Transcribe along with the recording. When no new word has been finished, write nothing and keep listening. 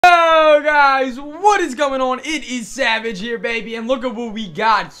guys, what is going on? It is Savage here, baby, and look at what we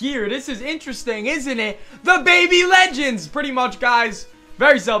got here. This is interesting, isn't it? The baby legends, pretty much, guys.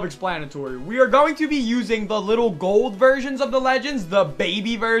 Very self-explanatory. We are going to be using the little gold versions of the legends, the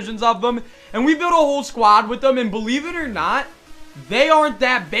baby versions of them, and we built a whole squad with them, and believe it or not, they aren't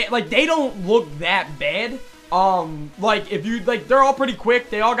that bad. Like, they don't look that bad. Like, if you, like, they're all pretty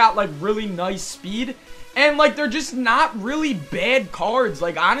quick. They all got, like, really nice speed. And, like, they're just not really bad cards.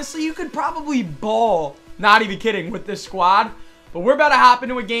 Like, honestly, you could probably ball, not even kidding, with this squad. But we're about to hop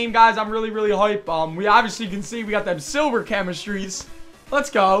into a game, guys. I'm really, really hype. We obviously can see we got them silver chemistries. Let's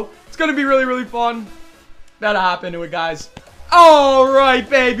go. It's going to be really, really fun. About to hop into it, guys. Alright,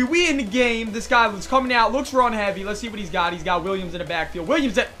 baby. We in the game. This guy was coming out. Looks run heavy. Let's see what he's got. He's got Williams in the backfield.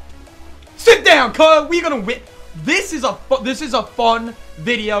 Williams at... Sit down, cuz. We're going to win. This is a fun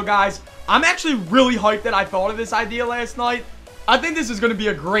video, guys. I'm actually really hyped that I thought of this idea last night. I think this is going to be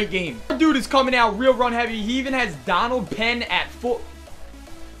a great game. Our dude is coming out real run heavy. He even has Donald Penn at full...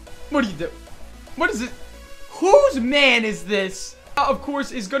 What do you do? What is it? Whose man is this? Of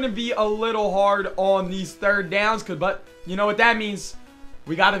course, it's going to be a little hard on these third downs. But you know what that means.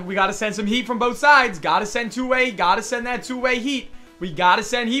 We gotta send some heat from both sides. Gotta send two-way. Gotta send that two-way heat. We gotta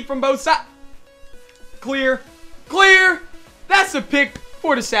send heat from both sides. Clear. Clear. That's a pick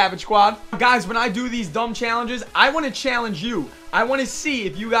for the Savage Squad. Guys, when I do these dumb challenges, I want to challenge you. I want to see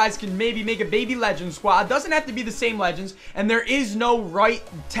if you guys can maybe make a baby legend squad. It doesn't have to be the same legends, and there is no right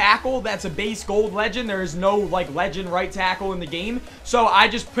tackle that's a base gold legend. There is no, like, legend right tackle in the game. So I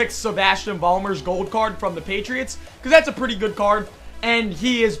just picked Sebastian Vollmer's gold card from the Patriots, because that's a pretty good card, and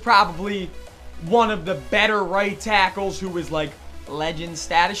he is probably one of the better right tackles who is, like, legend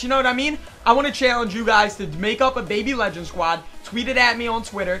status. You know what I mean? I want to challenge you guys to make up a baby legend squad, tweet it at me on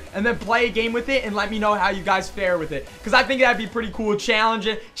Twitter, and then play a game with it and let me know how you guys fare with it, because I think that'd be pretty cool.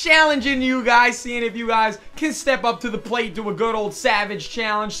 Challenging you guys, seeing if you guys can step up to the plate, do a good old Savage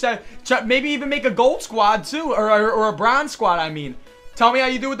challenge, maybe even make a gold squad too, or a bronze squad. I mean, tell me how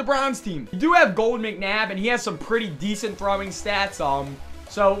you do with the bronze team. You do have Gold McNabb, and he has some pretty decent throwing stats.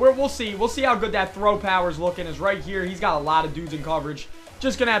 So we'll see. We'll see how good that throw power is looking. Is right here. He's got a lot of dudes in coverage.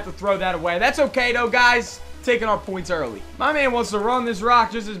 Just going to have to throw that away. That's okay, though, guys. Taking our points early. My man wants to run this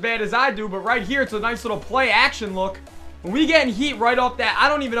rock just as bad as I do, but right here, it's a nice little play action look. When we getting heat right off that, I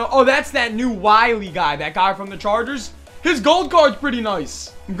don't even know. Oh, that's that new Wiley guy, that guy from the Chargers. His gold card's pretty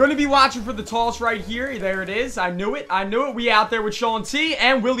nice. I'm going to be watching for the toss right here. There it is. I knew it. I knew it. We out there with Sean T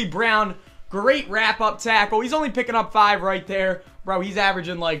and Willie Brown. Great wrap-up tackle. He's only picking up 5 right there. Bro, he's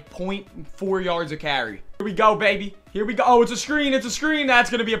averaging like 0.4 yards a carry. Here we go, baby. Here we go. Oh, it's a screen. It's a screen. That's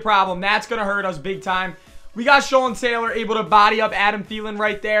going to be a problem. That's going to hurt us big time. We got Sean Taylor able to body up Adam Thielen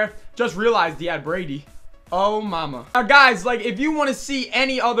right there. Just realized he had Brady. Oh, mama. Now, guys, like, if you want to see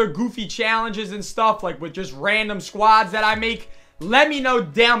any other goofy challenges and stuff, like with just random squads that I make, let me know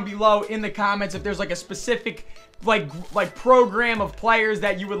down below in the comments if there's like a specific like program of players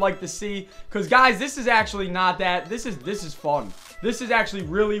that you would like to see, because guys, this is actually not that. This is fun. This is actually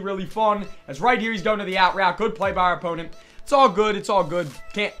really, really fun. As right here, he's going to the out route. Good play by our opponent. It's all good. It's all good.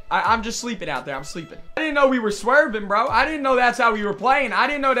 I'm just sleeping out there. I'm sleeping. I didn't know we were swerving, bro. I didn't know that's how we were playing. I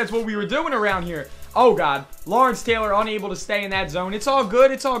didn't know that's what we were doing around here. Oh, God. Lawrence Taylor unable to stay in that zone. It's all good.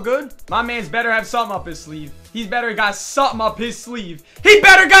 It's all good. My man's better have something up his sleeve. He's better got something up his sleeve. He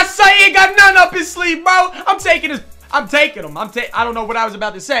better got something. He ain't got nothing up his sleeve, bro. I'm taking him. I don't know what I was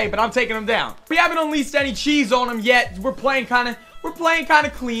about to say, but I'm taking him down. We haven't unleashed any cheese on him yet. We're playing kind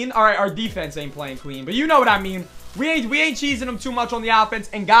of clean. All right, our defense ain't playing clean, but you know what I mean. We ain't cheesing him too much on the offense.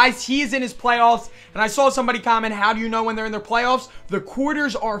 And guys, he is in his playoffs. And I saw somebody comment, how do you know when they're in their playoffs? The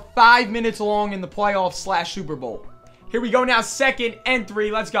quarters are 5 minutes long in the playoffs / Super Bowl. Here we go now, 2nd and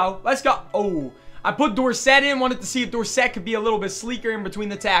 3. Let's go. Let's go. Oh, I put Dorsett in. Wanted to see if Dorsett could be a little bit sleeker in between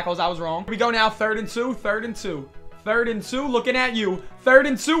the tackles. I was wrong. Here we go now, 3rd and 2. 3rd and 2. 3rd and 2. Looking at you. 3rd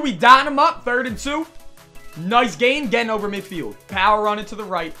and 2. We dot him up. 3rd and 2. Nice gain, getting over midfield. Power running to the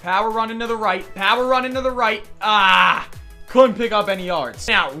right. Power running to the right. Power running to the right. Ah, couldn't pick up any yards.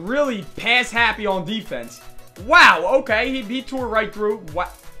 Now, really pass happy on defense. Wow, okay, he tore right through.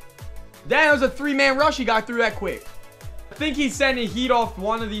 What? That was a 3-man rush. He got through that quick. I think he's sending heat off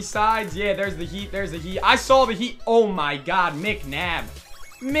one of these sides. Yeah, there's the heat. There's the heat. I saw the heat. Oh, my God, McNabb.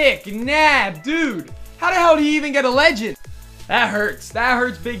 McNabb, dude. How the hell did he even get a legend? That hurts. That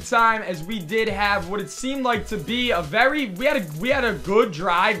hurts big time, as we did have what it seemed like to be a very... We had a good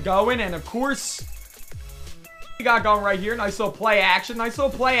drive going, and of course... We got going right here. Nice little play action. Nice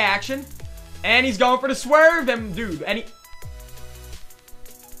little play action. And he's going for the swerve, and dude,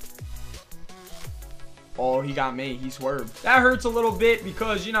 Oh, he got me. He swerved. That hurts a little bit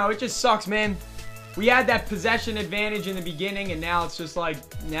because, you know, it just sucks, man. We had that possession advantage in the beginning, and now it's just like,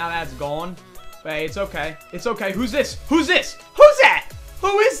 now that's gone. But hey, it's okay. It's okay. Who's this? Who's this? Who's that?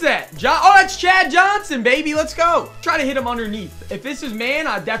 Who is that? Oh, that's Chad Johnson, baby. Let's go. Try to hit him underneath. If this is man,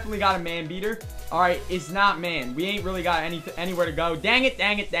 I definitely got a man beater. All right, it's not man. We ain't really got anywhere to go. Dang it,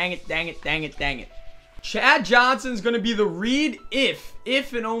 dang it, dang it, dang it, dang it, dang it. Chad Johnson's going to be the read if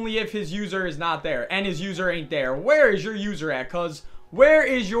and only if his user is not there. And his user ain't there. Where is your user at, cuz? Where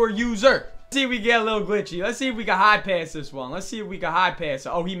is your user? Let's see if we get a little glitchy. Let's see if we can high pass this one. Let's see if we can high pass it.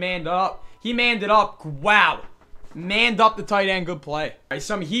 Oh, he manned up. He manned it up. Wow. Manned up the tight end. Good play. All right,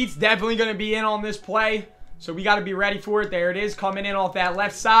 some heat's definitely going to be in on this play. So we got to be ready for it. There it is, coming in off that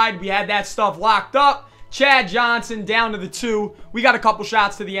left side. We had that stuff locked up. Chad Johnson down to the 2. We got a couple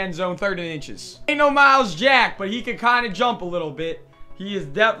shots to the end zone, 3rd and inches. Ain't no Miles Jack, but he can kind of jump a little bit. He is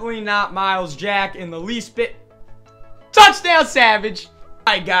definitely not Miles Jack in the least bit. Touchdown, Savage.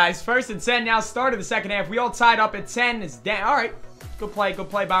 All right, guys, 1st and 10 now. Start of the second half. We all tied up at 10. It's down. All right. Good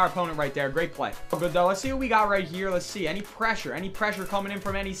play by our opponent right there. Great play. Good, though. Let's see what we got right here. Let's see. Any pressure coming in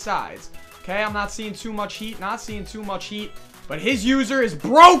from any sides. Okay, I'm not seeing too much heat. Not seeing too much heat. But his user is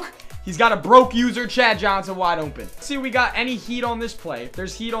broke. He's got a broke user. Chad Johnson wide open. Let's see if we got any heat on this play. If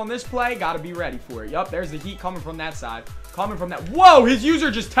there's heat on this play, got to be ready for it. Yup, there's the heat coming from that side. Coming from that. Whoa, his user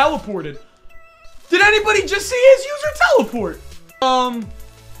just teleported. Did anybody just see his user teleport?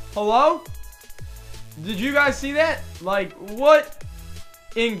 Hello? Did you guys see that? Like, what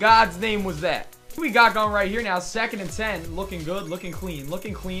in God's name was that? We got going right here now. 2nd and 10. Looking good. Looking clean.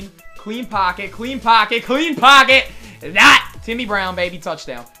 Looking clean. Clean pocket. Clean pocket. Clean pocket. That. Timmy Brown, baby.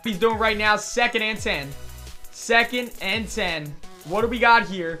 Touchdown. He's doing right now. 2nd and 10. 2nd and 10. What do we got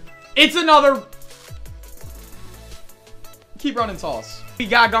here? It's another. Keep running toss. We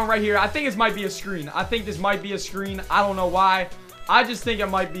got going right here. I think this might be a screen. I think this might be a screen. I don't know why. I just think it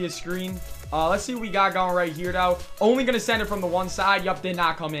might be a screen. Let's see what we got going right here, though. Only going to send it from the one side. Yup, did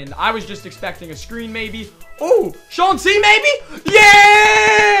not come in. I was just expecting a screen, maybe. Oh, Sean C, maybe?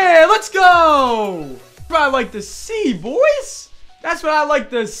 Yeah! Let's go! That's what I like to see, boys. That's what I like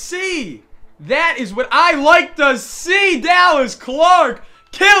to see. That is what I like to see. Dallas Clark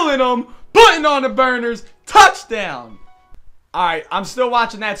killing them, putting on the burners. Touchdown. All right, I'm still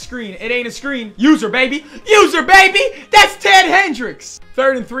watching that screen. It ain't a screen. User, baby. User, baby. That's Ted Hendricks.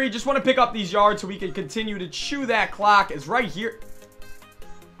 3rd and 3. Just want to pick up these yards so we can continue to chew that clock. Is right here.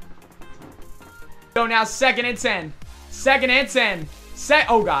 So now 2nd and 10. 2nd and 10.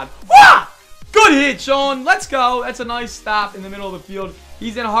 Oh, God. Wah! Good hit, Sean. Let's go. That's a nice stop in the middle of the field.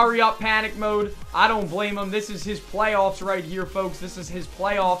 He's in hurry up panic mode. I don't blame him. This is his playoffs right here, folks. This is his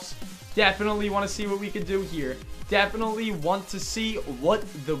playoffs. Definitely want to see what we could do here. Definitely want to see what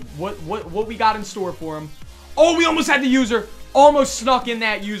we got in store for him. Oh, we almost had the user. Almost snuck in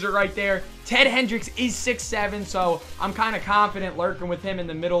that user right there. Ted Hendricks is 6'7", so I'm kind of confident lurking with him in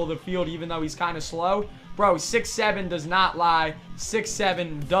the middle of the field, even though he's kind of slow. Bro, 6'7" does not lie.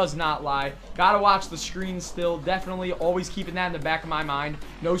 6'7" does not lie. Gotta watch the screen still. Definitely always keeping that in the back of my mind.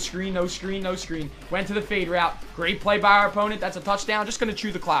 No screen, no screen, no screen. Went to the fade route. Great play by our opponent. That's a touchdown. Just gonna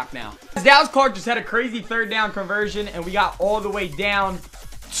chew the clock now. Dallas Clark just had a crazy 3rd down conversion, and we got all the way down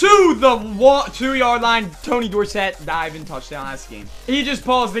to the 2-yard line. Tony Dorsett diving touchdown. That's the game. He just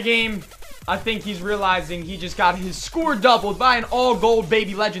paused the game. I think he's realizing he just got his score doubled by an all-gold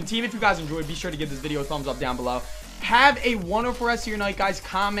baby legend team. If you guys enjoyed, be sure to give this video a thumbs up down below. Have a wonderful rest of your night, guys.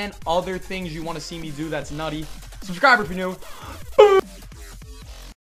 Comment other things you want to see me do that's nutty. Subscribe if you're new. Boom.